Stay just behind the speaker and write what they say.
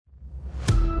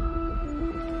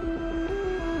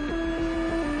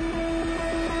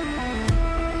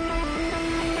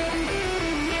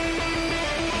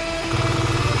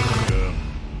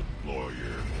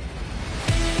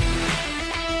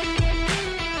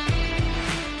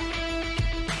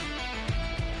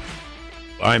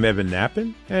I'm Evan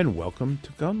Knappen, and welcome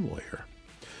to Gun Lawyer.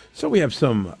 So we have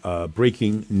some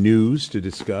breaking news to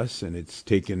discuss, and it's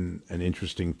taken an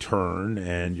interesting turn,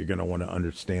 and you're going to want to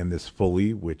understand this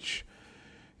fully, which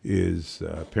is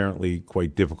apparently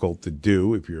quite difficult to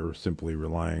do if you're simply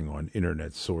relying on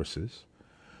internet sources.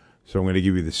 So I'm going to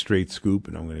give you the straight scoop,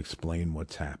 and I'm going to explain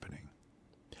what's happening.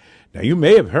 Now, you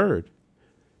may have heard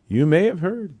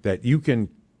that you can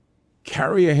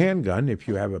carry a handgun if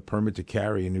you have a permit to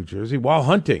carry in New Jersey while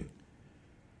hunting.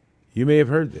 You may have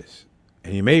heard this.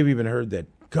 And you may have even heard that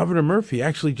Governor Murphy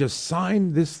actually just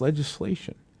signed this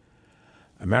legislation.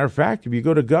 As a matter of fact, if you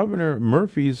go to Governor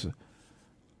Murphy's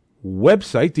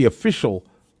website, the official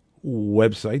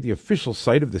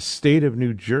site of the state of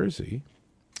New Jersey,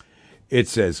 it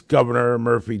says Governor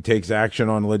Murphy takes action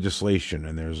on legislation,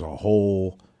 and there's a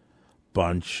whole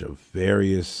bunch of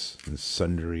various and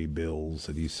sundry bills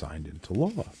that he signed into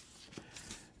law.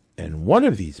 And one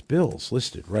of these bills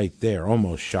listed right there,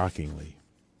 almost shockingly,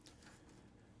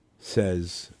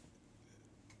 says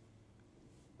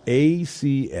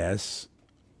ACS,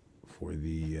 for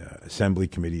the Assembly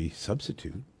Committee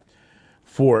substitute,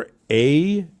 for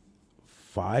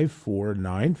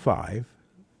A5495,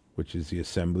 which is the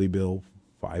Assembly Bill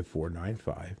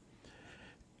 5495,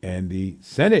 and the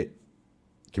Senate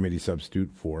Committee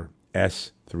substitute for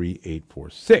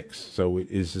S3846. So it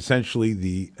is essentially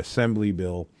the Assembly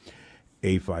Bill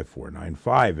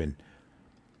A5495. And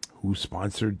who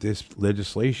sponsored this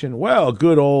legislation? Well,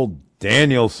 good old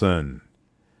Danielson.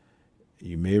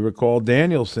 You may recall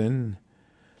Danielson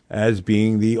as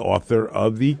being the author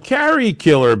of the Carry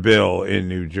Killer Bill in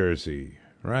New Jersey.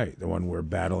 Right, the one we're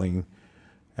battling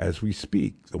as we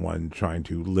speak, the one trying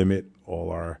to limit all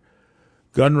our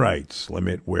gun rights,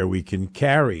 limit where we can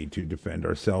carry to defend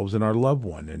ourselves and our loved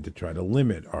one, and to try to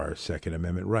limit our Second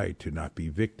Amendment right to not be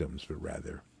victims, but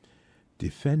rather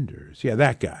defenders. Yeah,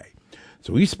 that guy.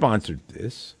 So he sponsored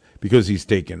this because he's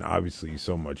taken, obviously,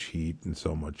 so much heat and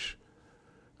so much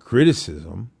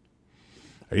criticism.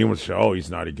 And he would say, oh, he's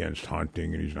not against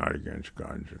hunting and he's not against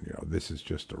guns. And, this is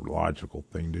just a logical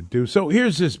thing to do. So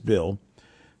here's this bill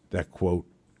that, quote,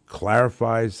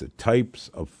 clarifies the types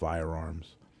of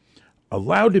firearms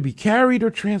allowed to be carried or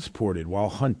transported while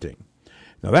hunting.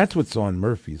 Now, that's what's on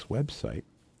Murphy's website.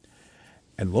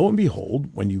 And lo and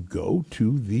behold, when you go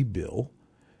to the bill,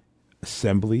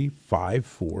 Assembly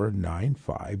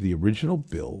 5495, the original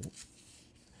bill,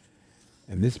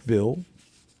 and this bill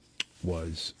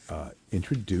was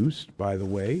introduced, by the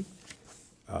way,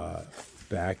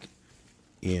 back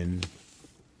in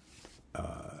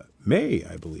May,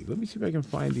 I believe. Let me see if I can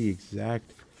find the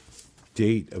exact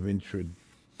date of introduction.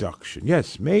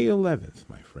 Yes, May 11th,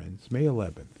 my friends, May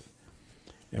 11th.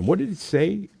 And what did it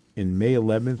say in May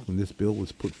 11th when this bill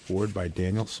was put forward by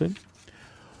Danielson?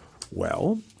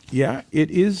 Well, yeah,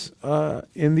 it is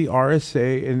in the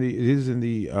RSA, it is in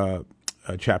the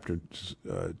Chapter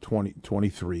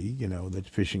 23, the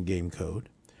Fish and Game Code.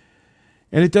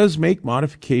 And it does make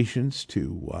modifications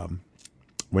to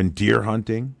when deer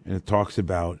hunting, and it talks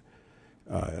about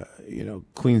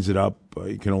cleans it up.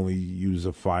 You can only use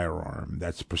a firearm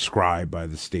that's prescribed by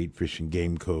the state Fish and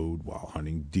Game Code while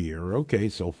hunting deer. Okay,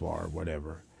 so far,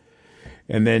 whatever.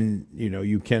 And then,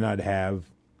 you cannot have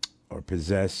or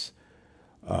possess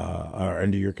or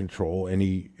under your control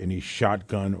any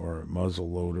shotgun or muzzle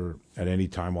loader at any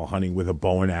time while hunting with a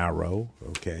bow and arrow.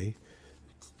 Okay,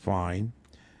 fine.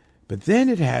 But then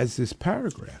it has this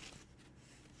paragraph.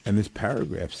 And this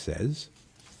paragraph says,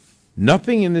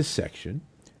 nothing in this section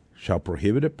shall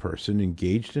prohibit a person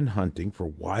engaged in hunting for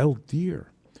wild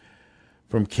deer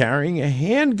from carrying a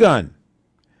handgun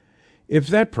if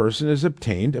that person has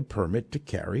obtained a permit to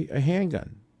carry a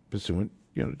handgun pursuant,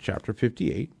 to Chapter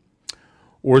 58,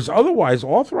 or is otherwise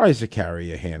authorized to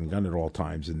carry a handgun at all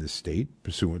times in this state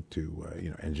pursuant to,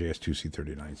 NJS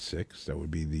 2C39.6. That would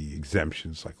be the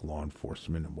exemptions like law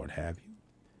enforcement and what have you.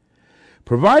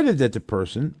 Provided that the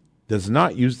person does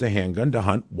not use the handgun to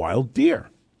hunt wild deer.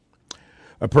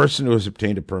 A person who has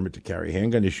obtained a permit to carry a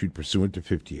handgun issued pursuant to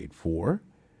 58.4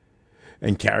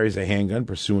 and carries a handgun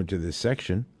pursuant to this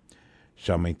section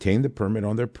shall maintain the permit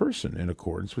on their person in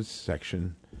accordance with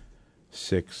Section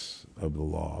 6 of the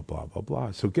law, blah, blah,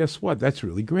 blah. So guess what? That's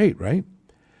really great, right?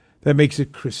 That makes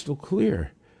it crystal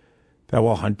clear that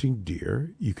while hunting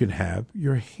deer, you can have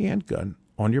your handgun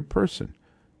on your person,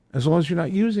 as long as you're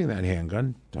not using that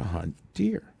handgun to hunt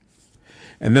deer.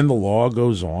 And then the law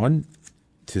goes on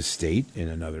to state in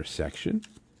another section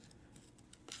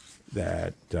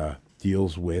that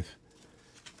deals with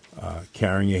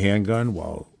carrying a handgun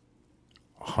while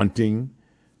hunting,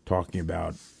 talking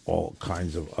about all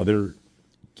kinds of other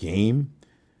game,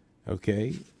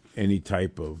 okay, any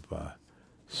type of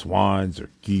swans or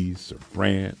geese or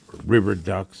brant or river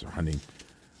ducks, or hunting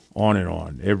on and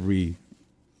on. Every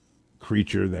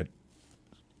creature that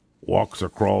walks or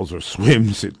crawls or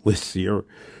swims, it lists here.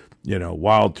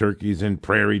 Wild turkeys and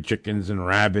prairie chickens and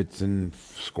rabbits and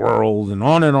squirrels and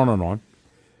on and on and on.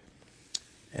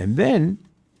 And then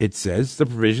it says the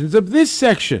provisions of this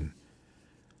section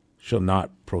shall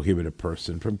not prohibit a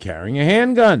person from carrying a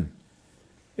handgun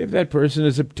if that person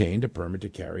has obtained a permit to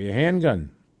carry a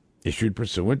handgun issued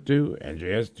pursuant to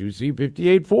NJS 2C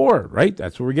 58-4, right?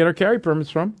 That's where we get our carry permits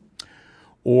from.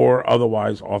 Or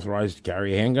otherwise authorized to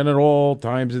carry a handgun at all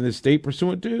times in the state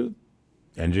pursuant to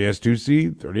NJS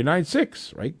 2C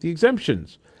 39-6, right? The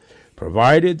exemptions.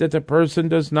 Provided that the person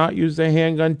does not use the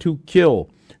handgun to kill,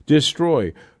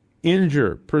 destroy,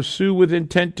 injure, pursue with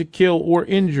intent to kill or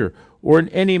injure, or in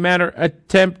any manner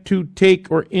attempt to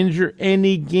take or injure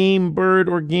any game bird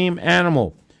or game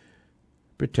animal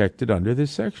protected under this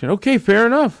section. Okay, fair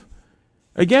enough.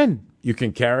 Again, you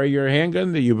can carry your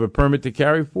handgun that you have a permit to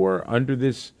carry for under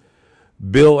this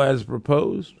bill as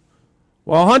proposed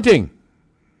while hunting.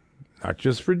 Not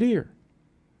just for deer,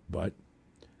 but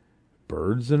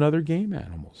birds and other game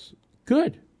animals.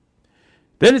 Good.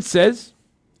 Then it says,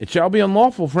 it shall be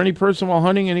unlawful for any person while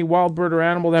hunting any wild bird or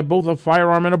animal to have both a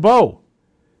firearm and a bow.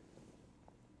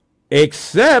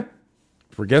 Except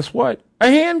for, guess what?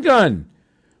 A handgun,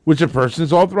 which a person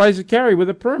is authorized to carry with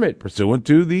a permit pursuant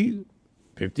to the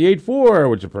 58-4,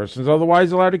 which a person is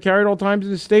otherwise allowed to carry at all times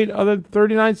in the state other than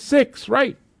 39-6.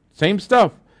 Right. Same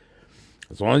stuff.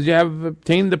 As long as you have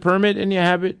obtained the permit and you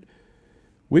have it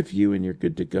with you and you're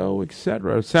good to go,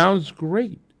 etc. Sounds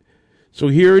great. So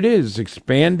here it is,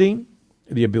 expanding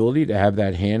the ability to have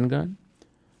that handgun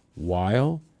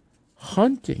while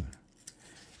hunting.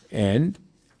 And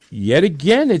yet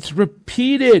again, it's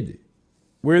repeated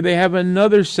where they have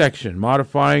another section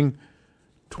modifying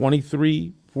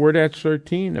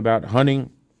 23-4-13 about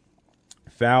hunting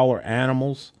fowl or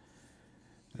animals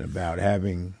and about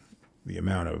having the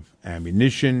amount of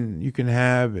ammunition you can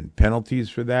have and penalties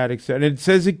for that, etc. And it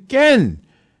says again,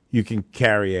 you can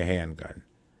carry a handgun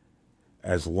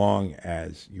as long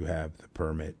as you have the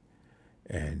permit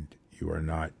and you are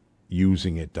not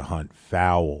using it to hunt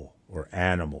fowl or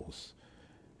animals,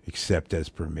 except as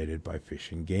permitted by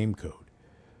Fish and Game Code.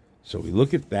 So we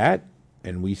look at that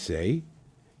and we say,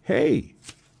 hey,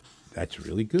 that's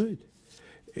really good.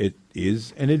 It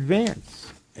is an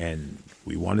advance, and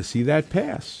we want to see that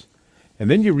pass. And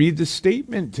then you read the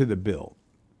statement to the bill.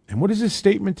 And what does the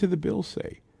statement to the bill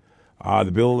say?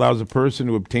 The bill allows a person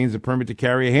who obtains a permit to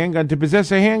carry a handgun to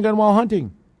possess a handgun while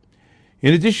hunting.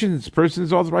 In addition, this person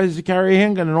is authorized to carry a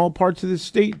handgun in all parts of the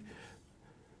state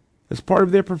as part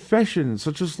of their profession,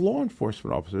 such as law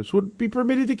enforcement officers would be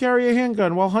permitted to carry a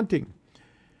handgun while hunting.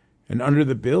 And under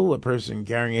the bill, a person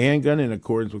carrying a handgun in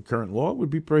accordance with current law would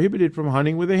be prohibited from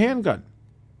hunting with a handgun.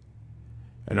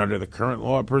 And under the current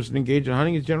law, a person engaged in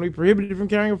hunting is generally prohibited from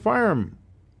carrying a firearm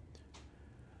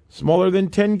smaller than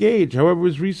 10 gauge. However, it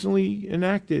was recently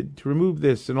enacted to remove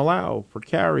this and allow for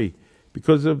carry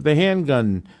because of the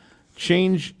handgun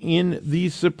change in the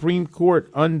Supreme Court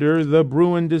under the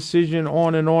Bruin decision,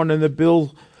 on, and the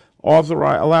bill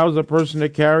allows a person to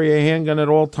carry a handgun at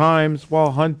all times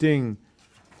while hunting,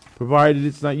 provided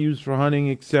it's not used for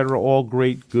hunting, etc. All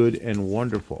great, good, and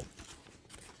wonderful.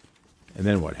 And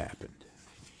then what happened?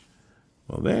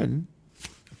 Well, then,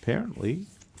 apparently,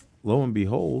 lo and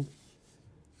behold,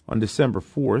 on December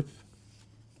 4th,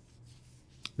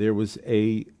 there was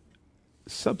a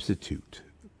substitute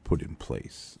put in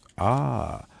place.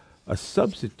 A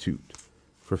substitute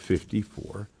for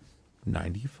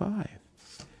 5495.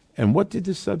 And what did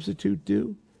the substitute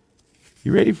do?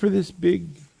 You ready for this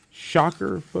big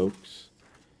shocker, folks?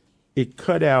 It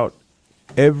cut out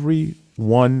every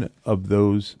one of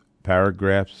those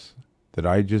paragraphs that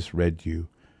I just read you,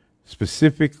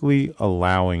 specifically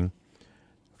allowing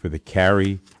for the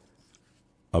carry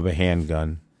of a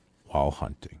handgun while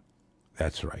hunting.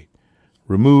 That's right.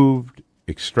 Removed,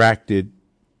 extracted,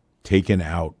 taken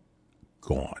out,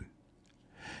 gone.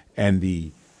 And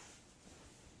the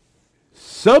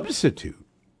substitute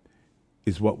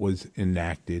is what was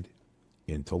enacted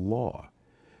into law.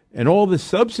 And all the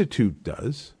substitute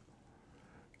does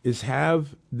is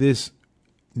have this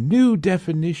new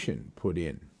definition put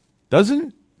in.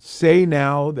 Doesn't say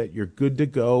now that you're good to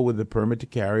go with the permit to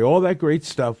carry, all that great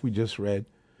stuff we just read,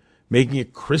 making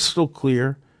it crystal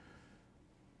clear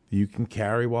you can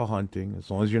carry while hunting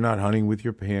as long as you're not hunting with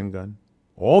your handgun.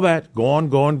 All that gone.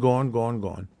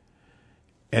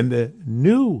 And the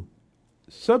new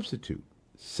substitute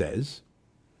says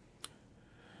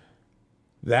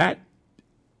that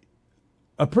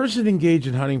A person engaged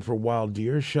in hunting for wild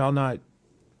deer shall not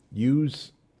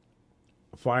use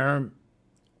a firearm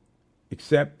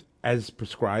except as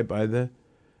prescribed by the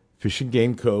Fish and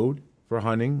Game Code for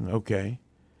hunting. Okay.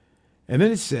 And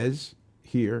then it says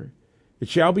here, it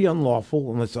shall be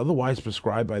unlawful unless otherwise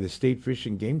prescribed by the State Fish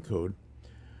and Game Code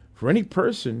for any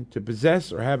person to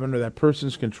possess or have under that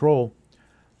person's control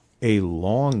a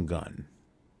long gun,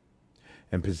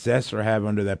 and possess or have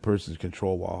under that person's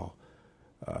control while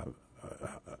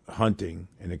hunting,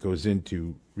 and it goes in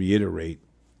to reiterate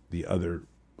the other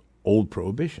old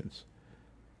prohibitions.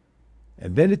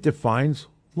 And then it defines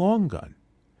long gun.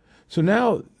 So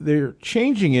now they're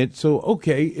changing it, so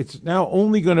okay, it's now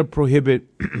only going to prohibit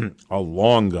a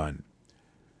long gun.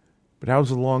 But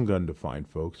how's a long gun defined,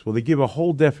 folks? Well, they give a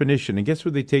whole definition, and guess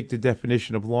where they take the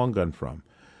definition of long gun from?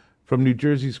 From New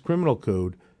Jersey's criminal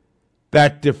code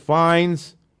that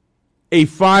defines a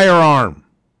firearm.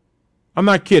 I'm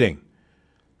not kidding.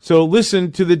 So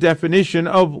listen to the definition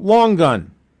of long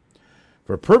gun.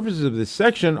 For purposes of this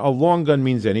section, a long gun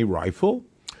means any rifle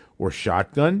or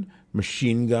shotgun,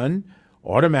 machine gun,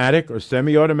 automatic or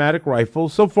semi-automatic rifle.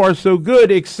 So far, so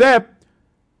good, except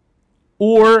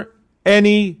or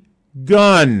any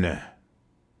gun.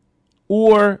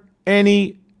 Or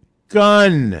any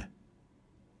gun.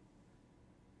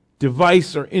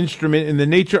 Device or instrument in the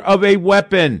nature of a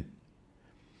weapon,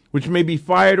 which may be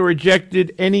fired or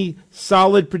ejected any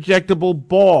solid projectable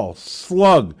ball,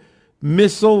 slug,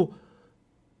 missile,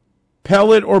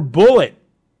 pellet, or bullet,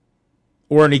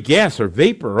 or any gas or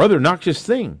vapor or other noxious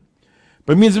thing,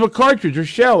 by means of a cartridge or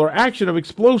shell or action of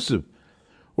explosive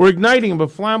or igniting of a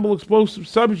flammable explosive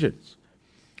substance.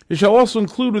 It shall also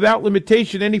include without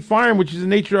limitation any firearm which is in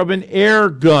the nature of an air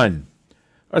gun,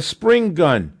 a spring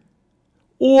gun,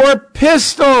 or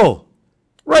pistol.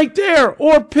 Right there,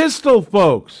 or pistol,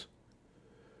 folks.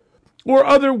 Or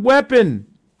other weapon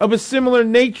of a similar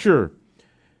nature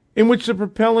in which the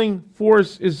propelling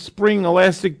force is spring,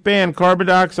 elastic band, carbon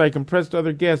dioxide, compressed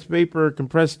other gas, vapor,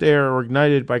 compressed air, or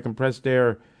ignited by compressed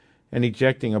air and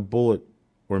ejecting a bullet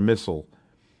or missile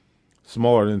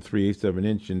smaller than 3/8 of an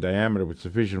inch in diameter with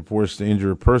sufficient force to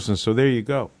injure a person. So there you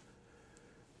go.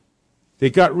 They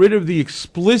got rid of the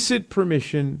explicit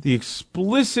permission, the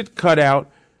explicit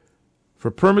cutout for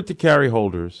permit to carry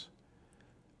holders,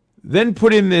 then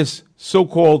put in this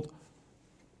so-called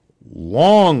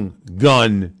long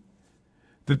gun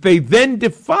that they then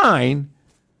define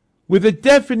with a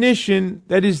definition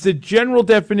that is the general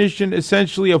definition,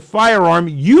 essentially, of firearm,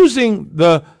 using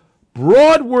the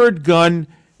broad word gun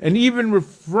and even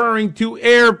referring to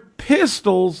air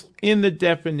pistols in the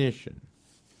definition.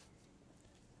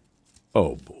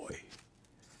 Oh, boy.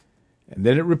 And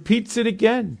then it repeats it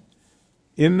again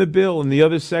in the bill, in the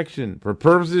other section. For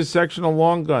purposes of this section, a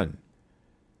long gun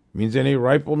means any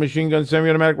rifle, machine gun,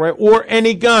 semi-automatic rifle, or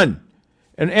any gun.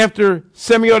 And after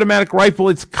semi-automatic rifle,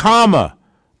 it's comma,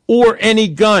 or any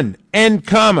gun, and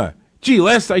comma. Gee,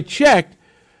 last I checked,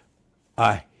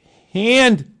 a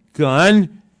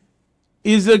handgun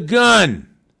is a gun.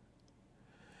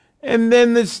 And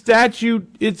then the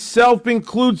statute itself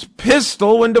includes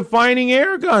pistol when defining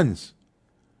air guns.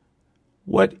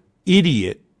 What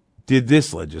idiot did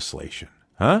this legislation,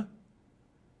 huh?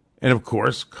 And of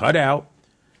course, cut out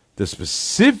the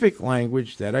specific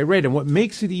language that I read. And what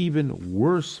makes it even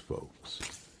worse, folks,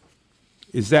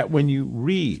 is that when you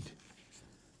read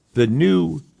the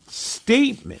new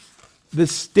statement,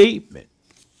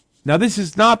 now this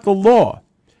is not the law.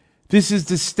 This is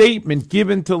the statement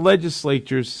given to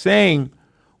legislatures saying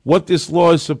what this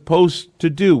law is supposed to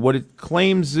do, what it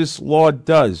claims this law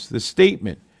does. The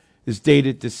statement is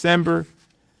dated December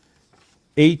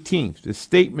 18th. The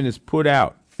statement is put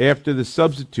out after the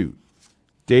substitute,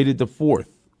 dated the 4th,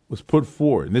 was put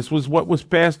forward. And this was what was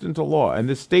passed into law. And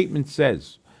the statement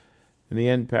says, in the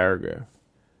end paragraph,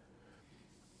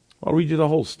 I'll read you the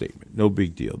whole statement. No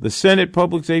big deal. The Senate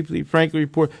Public Safety Franklin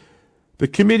report. The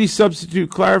committee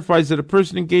substitute clarifies that a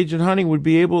person engaged in hunting would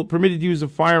be permitted to use a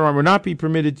firearm or not be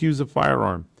permitted to use a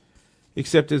firearm,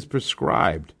 except as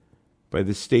prescribed by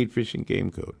the State Fish and Game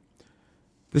Code.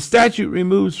 The statute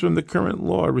removes from the current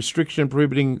law a restriction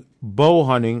prohibiting bow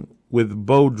hunting with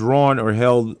bow drawn or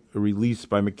held or released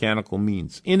by mechanical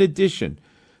means. In addition,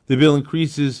 the bill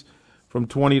increases from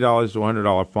 $20 to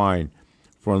 $100 fine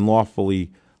for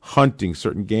unlawfully hunting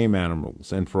certain game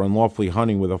animals and for unlawfully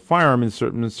hunting with a firearm in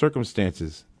certain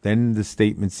circumstances. Then the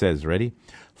statement says, ready?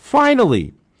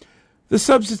 Finally, the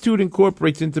substitute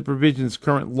incorporates into provisions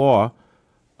current law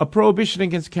a prohibition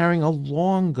against carrying a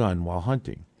long gun while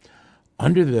hunting.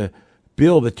 Under the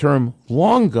bill, the term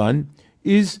long gun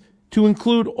is to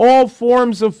include all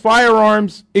forms of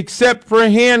firearms except for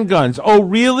handguns. Oh,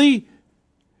 really?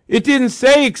 It didn't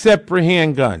say except for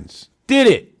handguns, did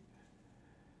it?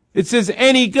 It says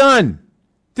any gun.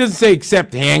 It doesn't say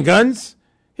except handguns.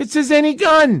 It says any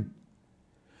gun,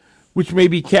 which may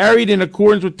be carried in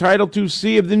accordance with Title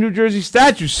 2C of the New Jersey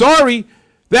statute. Sorry,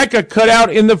 that got cut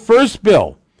out in the first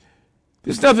bill.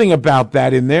 There's nothing about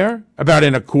that in there, about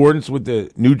in accordance with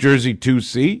the New Jersey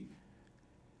 2C.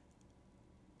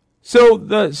 So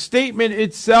the statement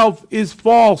itself is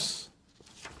false.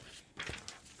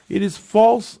 It is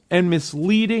false and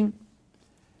misleading,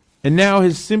 and now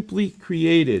has simply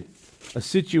created a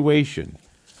situation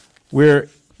where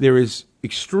there is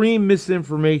extreme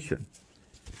misinformation.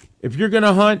 If you're going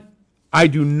to hunt, I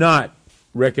do not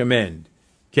recommend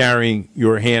carrying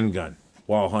your handgun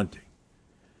while hunting.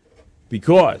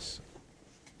 Because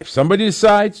if somebody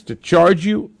decides to charge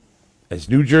you, as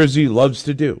New Jersey loves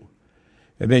to do,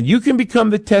 and then you can become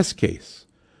the test case,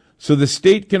 so the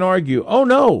state can argue, oh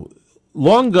no,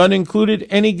 long gun included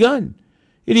any gun.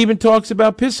 It even talks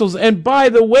about pistols. And by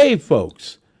the way,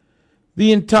 folks,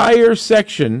 the entire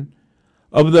section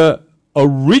of the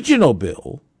original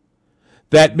bill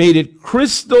that made it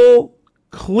crystal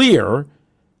clear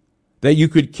that you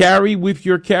could carry with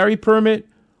your carry permit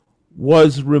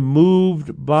was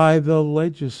removed by the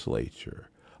legislature.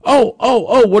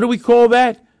 Oh, what do we call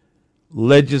that?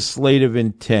 Legislative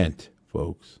intent,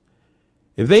 folks.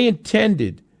 If they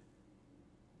intended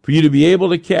for you to be able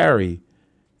to carry,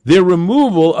 their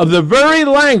removal of the very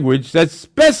language that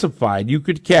specified you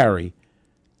could carry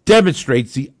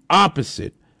demonstrates the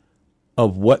opposite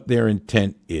of what their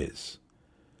intent is.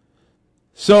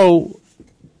 So,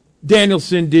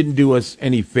 Danielson didn't do us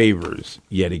any favors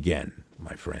yet again,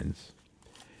 my friends.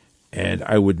 And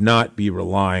I would not be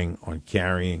relying on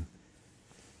carrying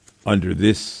under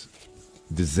this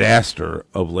disaster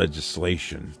of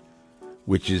legislation,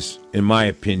 which is, in my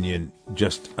opinion,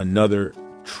 just another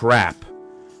trap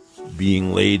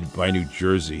being laid by New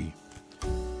Jersey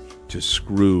to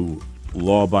screw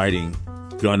law-abiding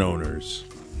gun owners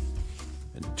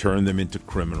and turn them into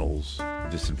criminals,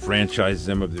 disenfranchise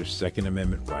them of their Second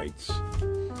Amendment rights,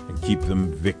 and keep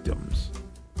them victims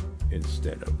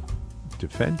instead of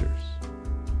defenders.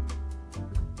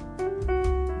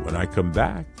 When I come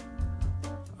back,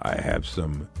 I have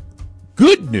some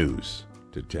good news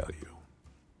to tell you.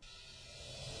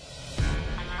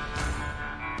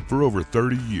 For over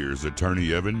 30 years,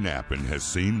 attorney Evan Nappen has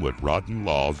seen what rotten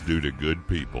laws do to good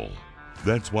people.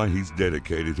 That's why he's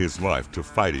dedicated his life to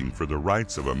fighting for the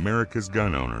rights of America's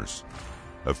gun owners.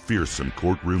 A fearsome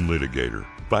courtroom litigator,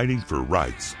 fighting for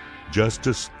rights,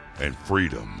 justice, and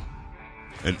freedom.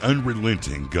 An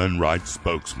unrelenting gun rights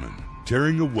spokesman,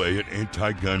 tearing away at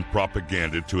anti-gun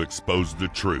propaganda to expose the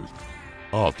truth.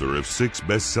 Author of 6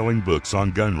 best-selling books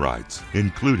on gun rights,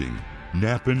 including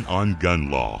Nappen on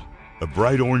Gun Law, a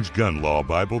bright orange gun law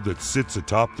Bible that sits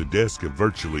atop the desk of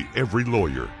virtually every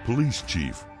lawyer, police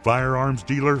chief, firearms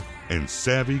dealer, and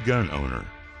savvy gun owner.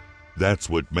 That's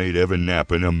what made Evan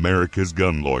Nappen America's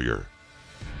gun lawyer.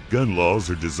 Gun laws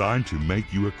are designed to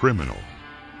make you a criminal.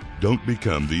 Don't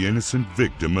become the innocent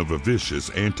victim of a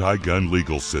vicious anti-gun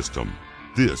legal system.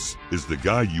 This is the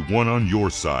guy you want on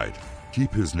your side.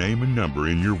 Keep his name and number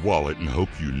in your wallet and hope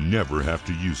you never have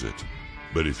to use it.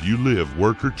 But if you live,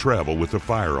 work, or travel with a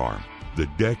firearm, the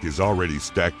deck is already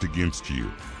stacked against you.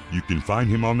 You can find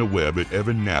him on the web at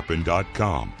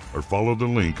evannappen.com or follow the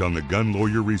link on the Gun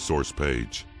Lawyer resource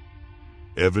page.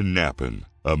 Evan Nappen,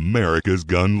 America's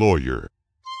gun lawyer.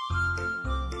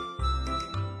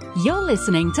 You're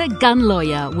listening to Gun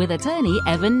Lawyer with attorney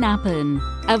Evan Nappen.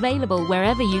 Available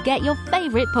wherever you get your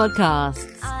favorite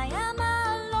podcasts. I am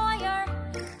a lawyer.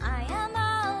 I am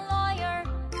a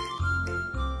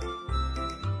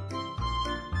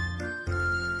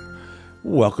lawyer.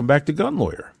 Welcome back to Gun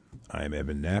Lawyer. I'm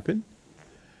Evan Nappen,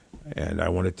 and I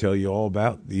want to tell you all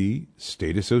about the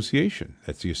State Association.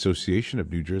 That's the Association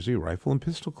of New Jersey Rifle and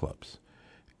Pistol Clubs.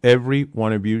 Every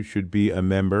one of you should be a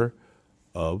member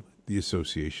of the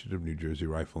Association of New Jersey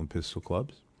Rifle and Pistol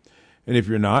Clubs. And if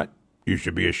you're not, you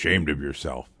should be ashamed of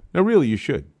yourself. No, really, you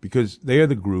should, because they are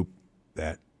the group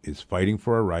that is fighting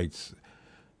for our rights,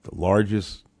 the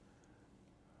largest,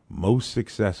 most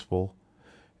successful,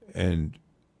 and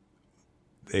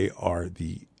they are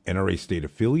the NRA state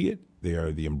affiliate. They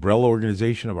are the umbrella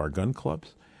organization of our gun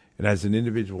clubs. And as an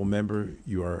individual member,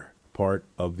 you are part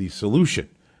of the solution.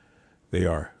 They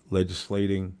are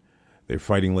legislating. They're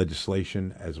fighting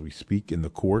legislation as we speak in the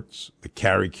courts. The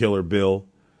carry killer bill,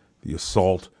 the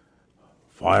assault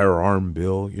firearm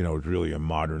bill. You know, it's really a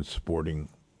modern sporting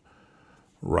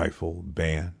rifle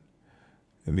ban.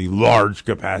 and the large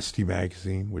capacity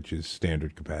magazine, which is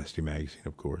standard capacity magazine,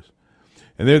 of course.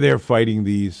 And they're there fighting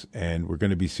these, and we're going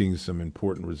to be seeing some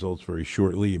important results very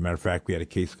shortly. As a matter of fact, we had a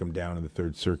case come down in the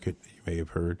Third Circuit, you may have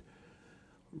heard,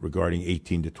 regarding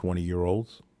 18 to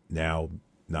 20-year-olds now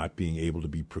not being able to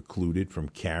be precluded from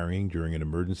carrying during an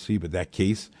emergency. But that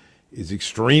case is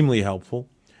extremely helpful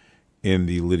in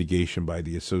the litigation by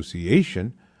the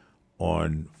association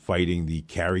on fighting the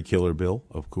carry killer bill,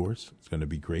 of course. It's going to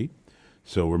be great.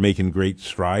 So we're making great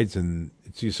strides, and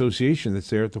it's the association that's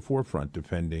there at the forefront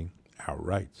defending our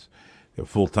rights. They have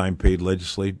full-time paid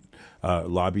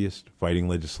lobbyists fighting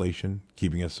legislation,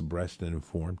 keeping us abreast and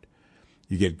informed.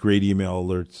 You get great email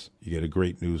alerts. You get a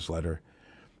great newsletter,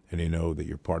 and they know that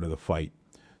you're part of the fight.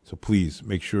 So please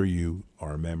make sure you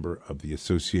are a member of the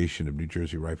Association of New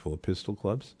Jersey Rifle and Pistol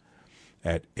Clubs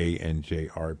at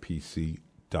anjrpc.org.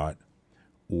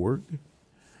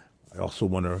 I also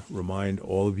want to remind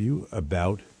all of you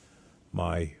about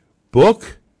my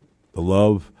book, The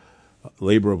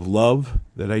Labor of Love,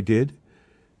 that I did.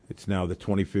 It's now the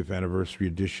 25th anniversary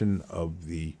edition of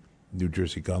the New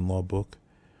Jersey Gun Law book.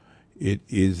 It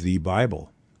is the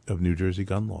Bible of New Jersey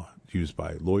gun law. It's used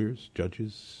by lawyers,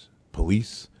 judges,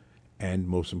 police, and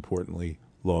most importantly,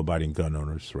 law-abiding gun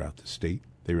owners throughout the state.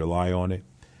 They rely on it,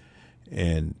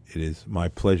 and it is my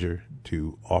pleasure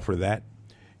to offer that.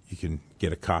 You can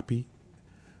get a copy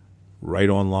right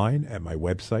online at my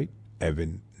website,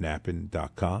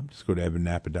 evannappen.com. Just go to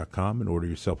evannappen.com and order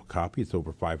yourself a copy. It's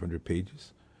over 500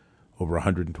 pages, over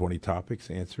 120 topics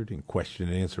answered in question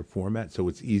and answer format, so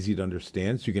it's easy to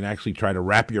understand. So you can actually try to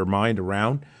wrap your mind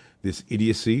around this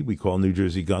idiocy we call New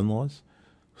Jersey gun laws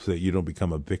so that you don't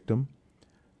become a victim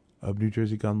of New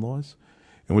Jersey gun laws.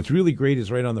 And what's really great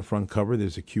is right on the front cover,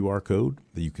 there's a QR code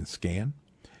that you can scan.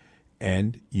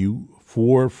 And you,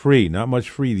 for free, not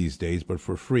much free these days, but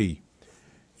for free,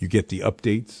 you get the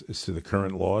updates as to the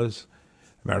current laws.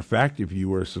 As a matter of fact, if you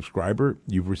were a subscriber,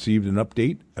 you've received an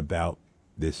update about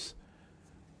this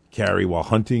carry while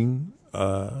hunting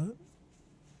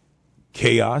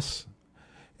chaos.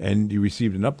 And you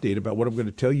received an update about what I'm going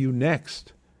to tell you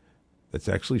next. That's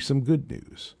actually some good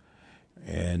news.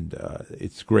 And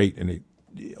it's great. And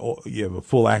you have a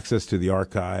full access to the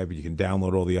archive. You can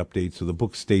download all the updates. So the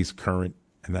book stays current.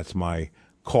 And that's my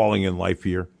calling in life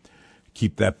here.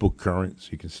 Keep that book current so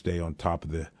you can stay on top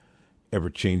of the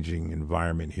ever-changing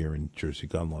environment here in Jersey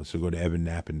gun law. So go to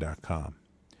evannappen.com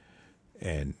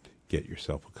and get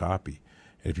yourself a copy.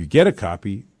 And if you get a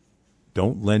copy,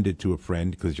 don't lend it to a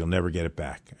friend because you'll never get it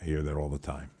back. I hear that all the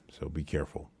time. So be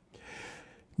careful.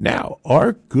 Now,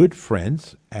 our good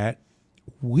friends at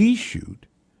We Shoot,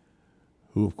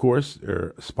 who, of course,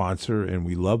 are a sponsor and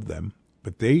we love them,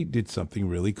 but they did something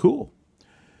really cool.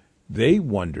 They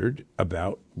wondered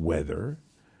about whether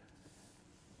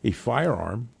a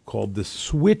firearm called the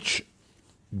switch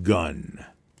gun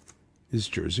is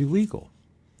Jersey legal.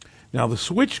 Now, the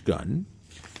switch gun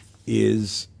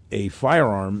is a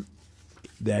firearm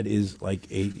that is like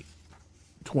a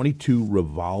 .22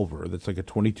 revolver. That's like a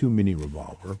 .22 mini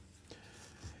revolver.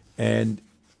 And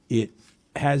it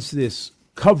has this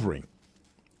covering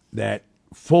that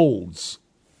folds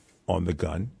on the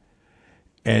gun,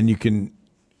 and you can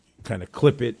kind of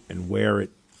clip it and wear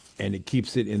it, and it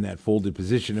keeps it in that folded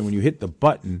position. And when you hit the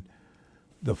button,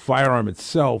 the firearm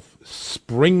itself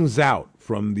springs out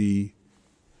from the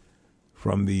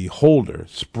holder,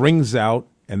 springs out,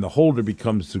 and the holder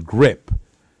becomes the grip.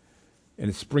 And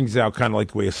it springs out kind of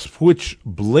like the way a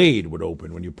switchblade would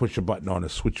open when you push a button on a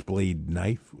switchblade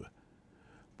knife,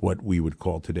 what we would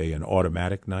call today an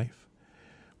automatic knife.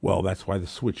 Well, that's why the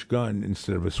switch gun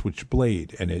instead of a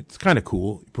switchblade. And it's kind of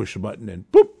cool. You push a button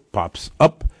and boop, pops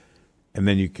up, and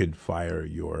then you could fire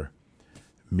your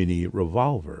mini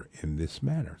revolver in this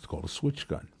manner. It's called a switch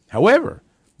gun. However,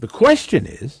 the question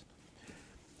is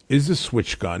the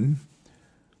switch gun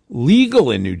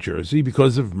legal in New Jersey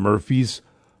because of Murphy's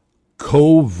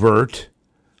covert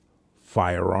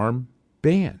firearm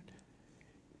ban?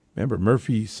 Remember,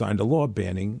 Murphy signed a law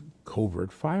banning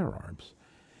covert firearms.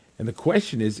 And the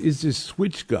question is this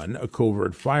switch gun a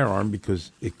covert firearm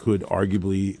because it could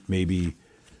arguably maybe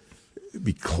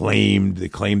be claimed, they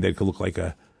claim that it could look like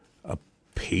a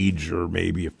pager,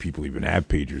 maybe, if people even have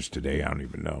pagers today, I don't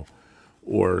even know,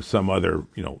 or some other,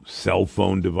 cell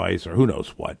phone device or who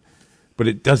knows what. But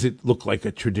it doesn't look like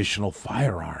a traditional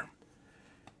firearm.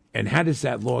 And how does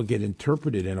that law get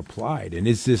interpreted and applied? And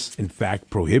is this, in fact,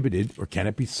 prohibited, or can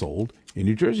it be sold in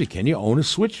New Jersey? Can you own a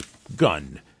switch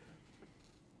gun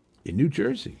in New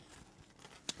Jersey?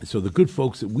 So the good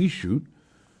folks that We Shoot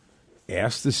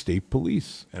asked the state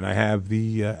police, and I have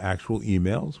the actual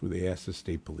emails where they asked the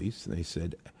state police, and they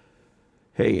said,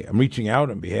 Hey, I'm reaching out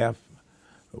on behalf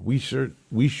of We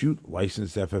Shoot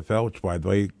licensed FFL, which, by the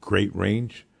way, great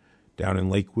range down in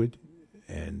Lakewood.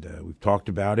 And we've talked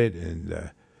about it, and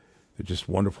they're just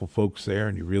wonderful folks there,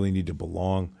 and you really need to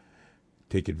belong.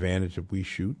 Take advantage of We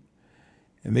Shoot.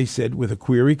 And they said, with a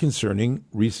query concerning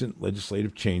recent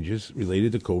legislative changes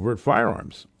related to covert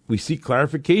firearms, we seek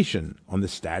clarification on the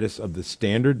status of the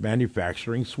standard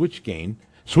manufacturing switch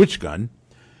gun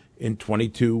in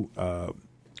 22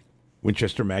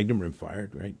 Winchester Magnum rimfire,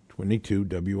 right? 22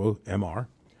 WMR,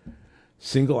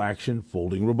 single action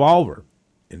folding revolver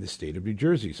in the state of New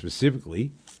Jersey.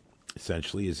 Specifically,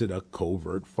 essentially, is it a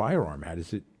covert firearm?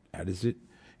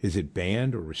 Is it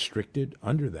banned or restricted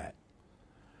under that?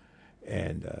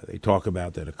 And they talk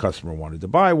about that a customer wanted to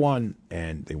buy one,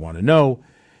 and they want to know,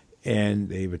 and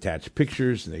they've attached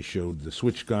pictures, and they showed the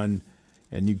switch gun,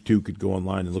 and you too could go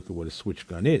online and look at what a switch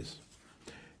gun is.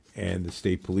 And the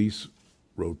state police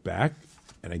wrote back,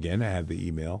 and again, I have the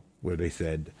email where they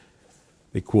said,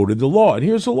 they quoted the law, and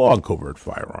here's the law on covert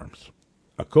firearms.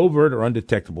 A covert or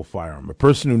undetectable firearm, a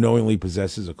person who knowingly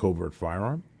possesses a covert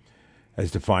firearm,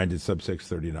 as defined in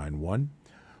subsection 39(1),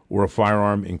 or a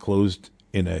firearm enclosed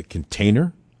in a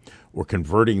container, or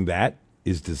converting that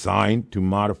is designed to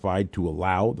modified to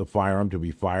allow the firearm to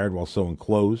be fired while so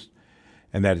enclosed,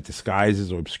 and that it disguises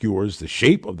or obscures the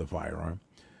shape of the firearm,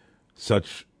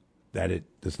 such that it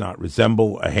does not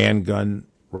resemble a handgun,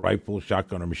 rifle,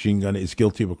 shotgun, or machine gun, is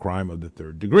guilty of a crime of the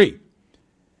third degree.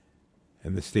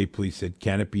 And the state police said,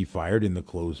 can it be fired in the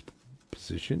closed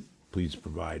position? Please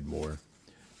provide more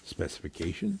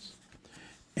specifications.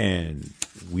 And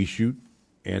We Shoot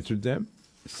answered them,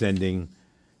 saying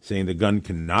the gun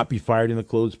cannot be fired in the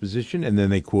closed position. And then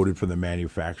they quoted from the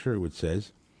manufacturer, which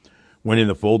says, when in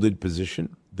the folded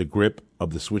position, the grip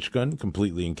of the switch gun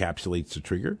completely encapsulates the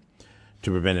trigger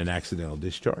to prevent an accidental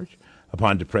discharge.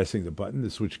 Upon depressing the button,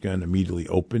 the switch gun immediately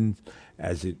opens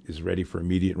as it is ready for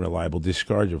immediate and reliable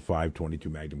discharge of 5.22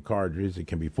 Magnum cartridges. It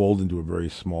can be folded into a very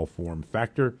small form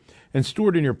factor and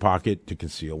stored in your pocket to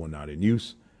conceal when not in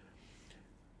use.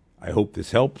 I hope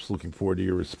this helps. Looking forward to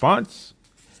your response.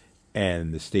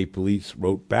 And the state police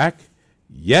wrote back,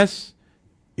 yes,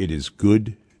 it is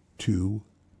good to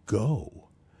go.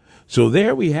 So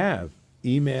there we have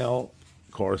email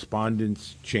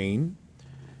correspondence chain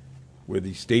where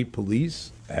the state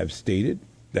police have stated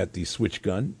that the switch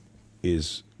gun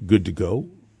is good to go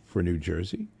for New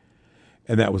Jersey.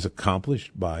 And that was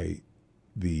accomplished by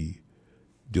the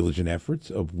diligent efforts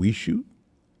of We Shoot.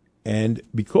 And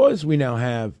because we now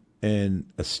have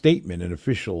a statement, an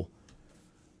official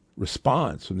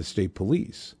response from the state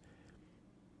police,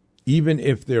 even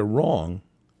if they're wrong,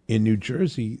 in New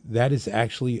Jersey, that is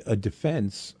actually a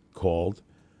defense called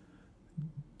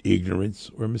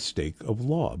ignorance or mistake of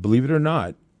law. Believe it or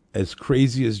not, as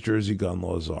crazy as Jersey gun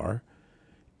laws are,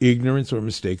 ignorance or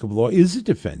mistake of law is a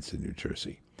defense in New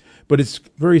Jersey. But it's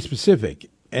very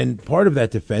specific. And part of that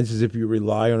defense is if you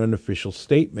rely on an official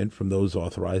statement from those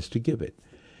authorized to give it.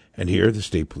 And here, the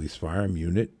State Police Firearm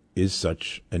Unit is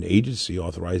such an agency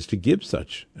authorized to give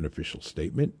such an official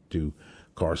statement, to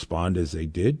correspond as they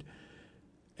did.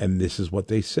 And this is what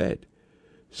they said.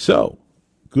 So,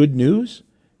 good news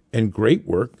and great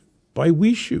work by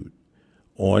We Shoot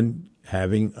on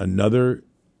having another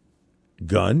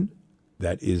gun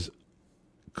that is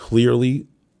clearly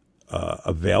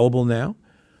available now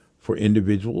for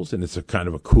individuals, and it's a kind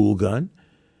of a cool gun,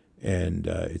 and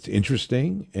it's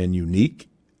interesting and unique,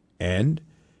 and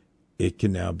it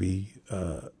can now be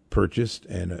purchased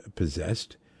and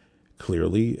possessed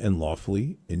clearly and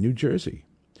lawfully in New Jersey.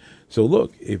 So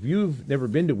look, if you've never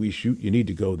been to We Shoot, you need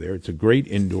to go there. It's a great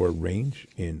indoor range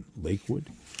in Lakewood.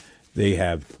 They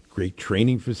have great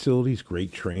training facilities,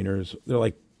 great trainers. They're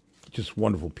like just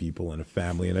wonderful people and a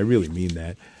family, and I really mean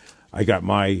that. I got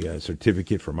my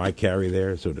certificate for my carry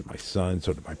there. So did my son.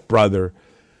 So did my brother.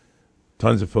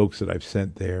 Tons of folks that I've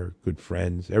sent there, good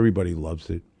friends. Everybody loves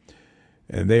it.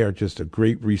 And they are just a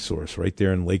great resource right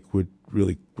there in Lakewood,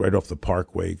 really right off the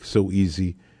Parkway. So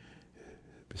easy.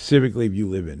 Specifically, if you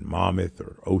live in Monmouth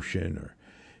or Ocean or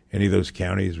any of those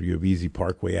counties where you have easy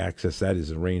Parkway access, that is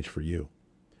a range for you.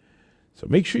 So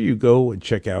make sure you go and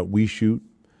check out We Shoot.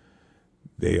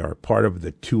 They are part of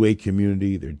the 2A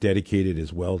community. They're dedicated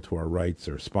as well to our rights.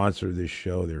 They're a sponsor of this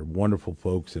show. They're wonderful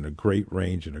folks and a great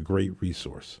range and a great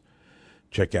resource.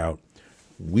 Check out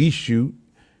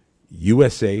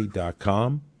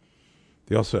WeShootUSA.com.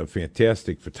 They also have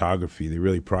fantastic photography. They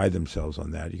really pride themselves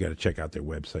on that. You got to check out their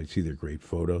website, see their great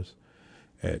photos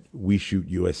at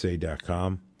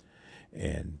WeShootUSA.com.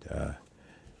 And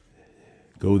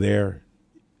go there,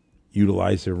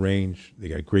 utilize their range. They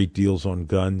got great deals on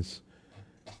guns,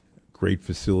 Great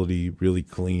facility, really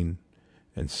clean,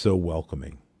 and so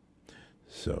welcoming.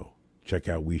 So check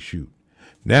out We Shoot.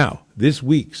 Now, this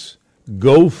week's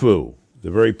GoFu, the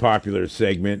very popular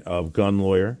segment of Gun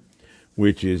Lawyer,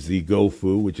 which is the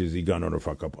GoFu, which is the gun owner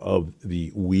fuck-up of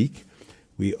the week.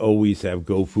 We always have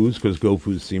GoFus because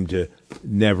GoFus seem to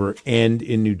never end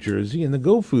in New Jersey. And the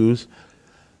GoFus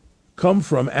come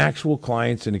from actual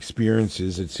clients and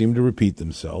experiences that seem to repeat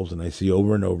themselves, and I see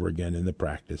over and over again in the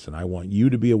practice. And I want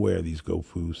you to be aware of these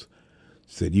GoFus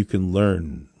so that you can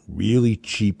learn really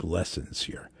cheap lessons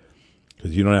here,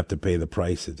 because you don't have to pay the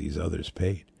price that these others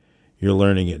paid. You're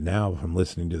learning it now from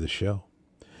listening to the show.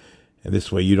 And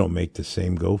this way you don't make the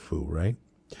same GoFu, right?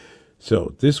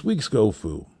 So this week's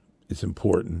GoFu is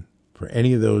important for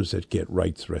any of those that get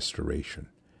rights restoration.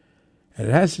 And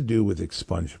it has to do with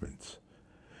expungements.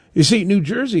 You see, New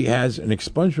Jersey has an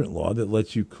expungement law that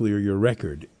lets you clear your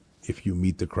record if you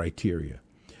meet the criteria.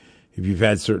 If you've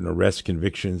had certain arrests,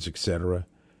 convictions, etc.,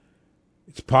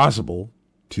 it's possible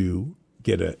to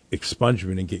get an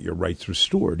expungement and get your rights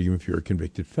restored, even if you're a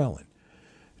convicted felon.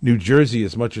 New Jersey,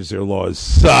 as much as their laws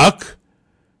suck,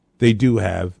 they do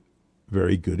have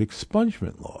very good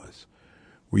expungement laws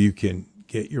where you can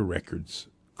get your records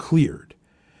cleared.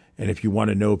 And if you want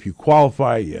to know if you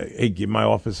qualify, hey, give my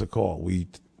office a call. We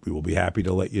will be happy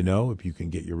to let you know if you can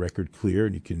get your record clear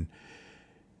and you can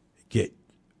get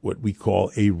what we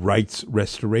call a rights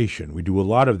restoration. We do a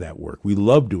lot of that work. We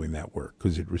love doing that work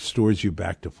because it restores you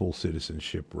back to full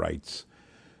citizenship rights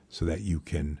so that you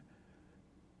can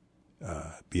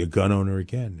be a gun owner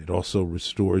again. It also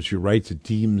restores your rights. It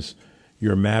deems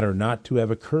your matter not to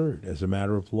have occurred as a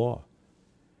matter of law.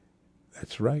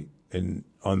 That's right. And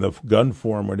on the gun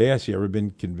form, when they ask you, ever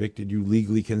been convicted, you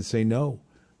legally can say no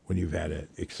when you've had an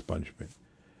expungement.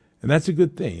 And that's a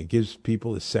good thing. It gives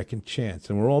people a second chance.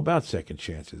 And we're all about second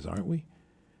chances, aren't we?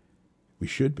 We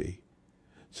should be.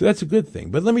 So that's a good thing.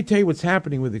 But let me tell you what's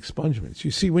happening with expungements.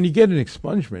 You see, when you get an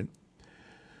expungement,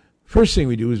 first thing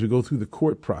we do is we go through the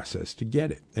court process to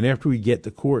get it. And after we get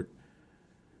the court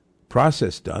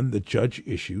process done, the judge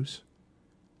issues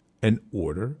an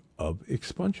order of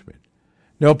expungement.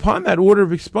 Now, upon that order of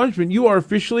expungement, you are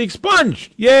officially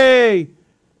expunged. Yay!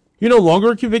 You're no longer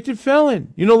a convicted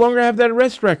felon. You no longer have that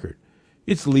arrest record.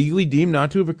 It's legally deemed not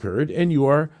to have occurred, and you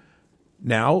are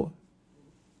now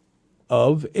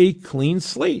of a clean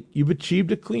slate. You've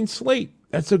achieved a clean slate.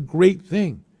 That's a great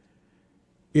thing.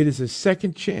 It is a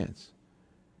second chance.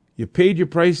 You paid your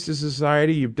price to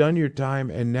society, you've done your time,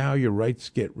 and now your rights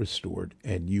get restored,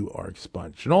 and you are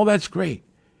expunged. And all that's great,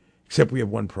 except we have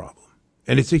one problem,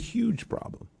 and it's a huge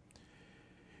problem.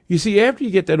 You see, after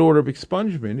you get that order of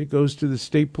expungement, it goes to the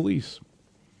state police.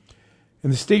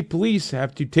 And the state police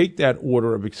have to take that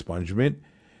order of expungement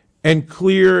and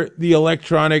clear the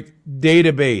electronic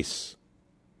database.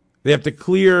 They have to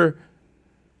clear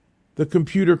the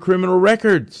computer criminal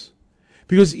records.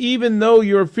 Because even though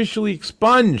you're officially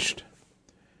expunged,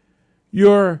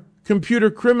 your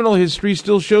computer criminal history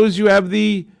still shows you have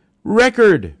the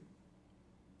record.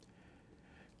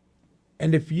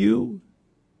 And if you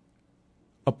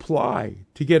apply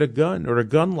to get a gun or a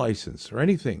gun license or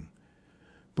anything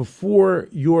before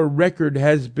your record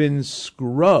has been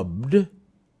scrubbed,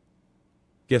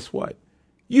 guess what?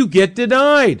 You get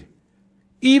denied.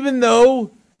 Even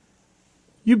though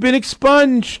you've been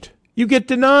expunged, you get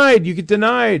denied. You get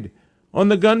denied on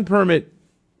the gun permit.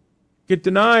 Get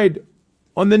denied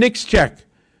on the NICS check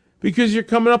because you're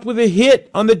coming up with a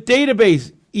hit on the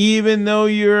database, even though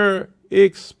you're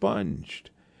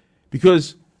expunged.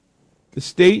 Because the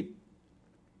state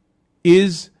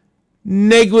is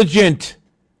negligent.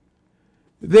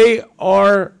 They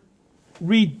are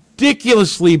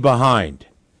ridiculously behind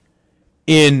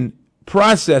in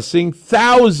processing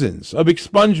thousands of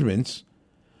expungements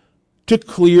to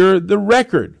clear the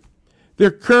record.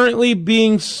 They're currently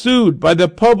being sued by the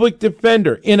public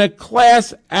defender in a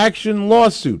class action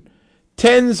lawsuit.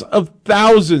 Tens of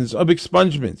thousands of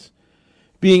expungements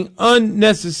being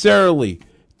unnecessarily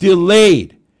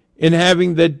delayed in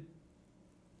having the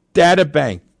data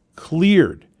bank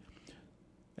cleared.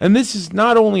 And this is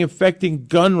not only affecting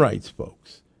gun rights,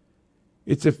 folks.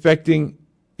 It's affecting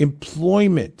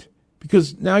employment.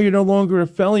 Because now you're no longer a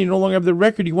felon. You no longer have the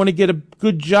record. You want to get a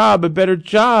good job, a better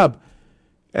job.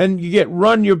 And you get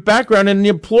run your background and the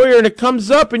employer, and it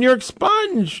comes up and you're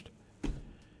expunged.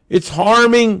 It's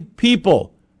harming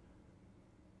people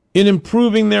in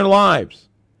improving their lives.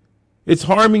 It's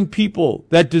harming people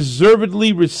that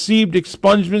deservedly received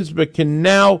expungements but can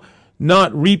now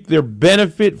not reap their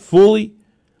benefit fully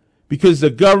because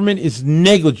the government is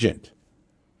negligent.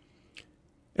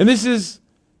 And this is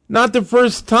Not the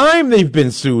first time they've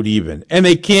been sued even. And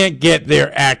they can't get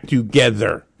their act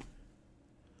together.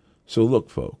 So look,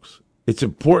 folks, it's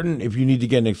important if you need to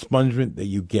get an expungement that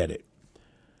you get it.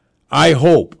 I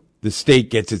hope the state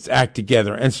gets its act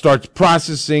together and starts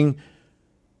processing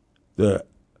the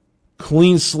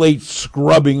clean slate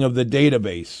scrubbing of the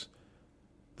database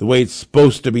the way it's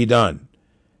supposed to be done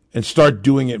and start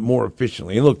doing it more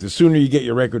efficiently. And look, the sooner you get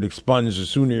your record expunged, the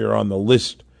sooner you're on the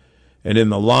list and in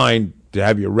the line to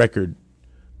have your record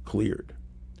cleared.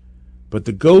 But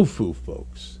the GOFU,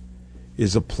 folks,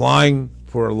 is applying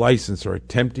for a license or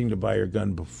attempting to buy your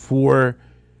gun before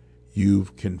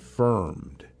you've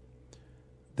confirmed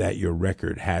that your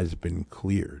record has been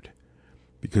cleared.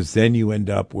 Because then you end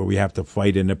up where we have to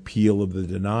fight an appeal of the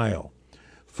denial,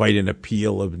 fight an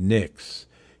appeal of NICS,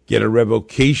 get a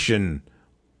revocation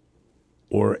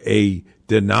or a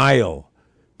denial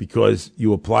because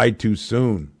you applied too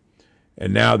soon.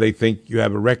 And now they think you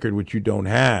have a record which you don't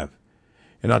have.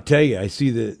 And I'll tell you, I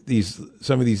see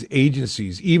some of these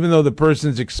agencies, even though the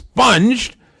person's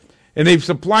expunged and they've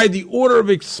supplied the order of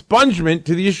expungement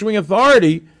to the issuing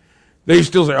authority, they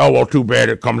still say, oh, well, too bad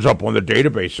it comes up on the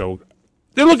database. So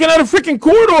they're looking at a freaking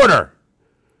court order.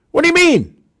 What do you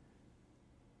mean?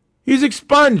 He's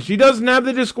expunged. He doesn't have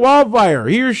the disqualifier.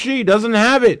 He or she doesn't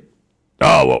have it.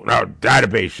 Oh, well, no,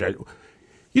 database.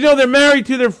 You know, they're married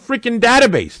to their freaking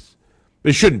database.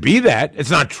 It shouldn't be that.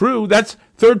 It's not true. That's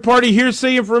third-party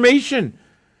hearsay information.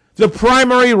 The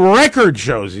primary record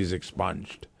shows he's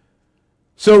expunged.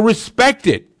 So respect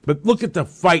it. But look at the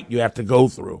fight you have to go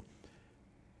through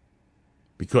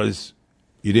because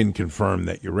you didn't confirm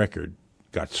that your record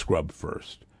got scrubbed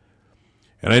first.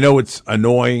 And I know it's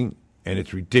annoying and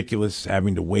it's ridiculous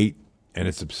having to wait and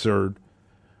it's absurd.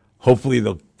 Hopefully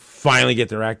they'll finally get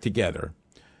their act together.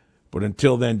 But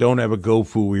until then, don't have a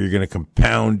GOFU where you're going to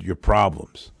compound your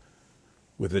problems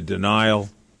with a denial,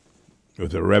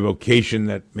 with a revocation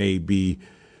that may be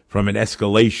from an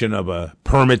escalation of a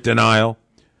permit denial,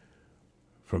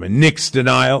 from a NICS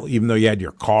denial, even though you had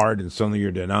your card and suddenly you're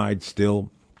denied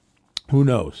still. Who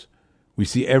knows? We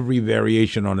see every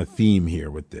variation on a theme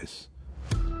here with this.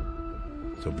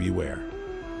 So beware.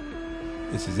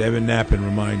 This is Evan Nappen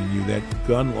reminding you that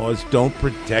gun laws don't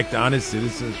protect honest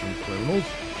citizens from criminals.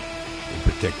 They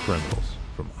protect criminals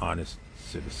from honest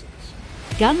citizens.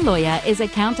 Gun Lawyer is a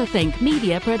Counterthink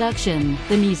media production.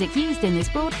 The music used in this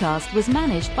broadcast was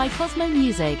managed by Cosmo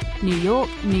Music, New York,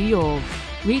 New York.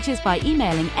 Reach us by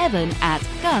emailing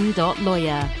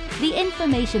evan@gun.lawyer. The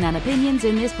information and opinions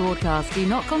in this broadcast do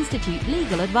not constitute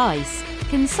legal advice.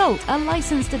 Consult a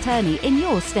licensed attorney in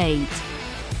your state.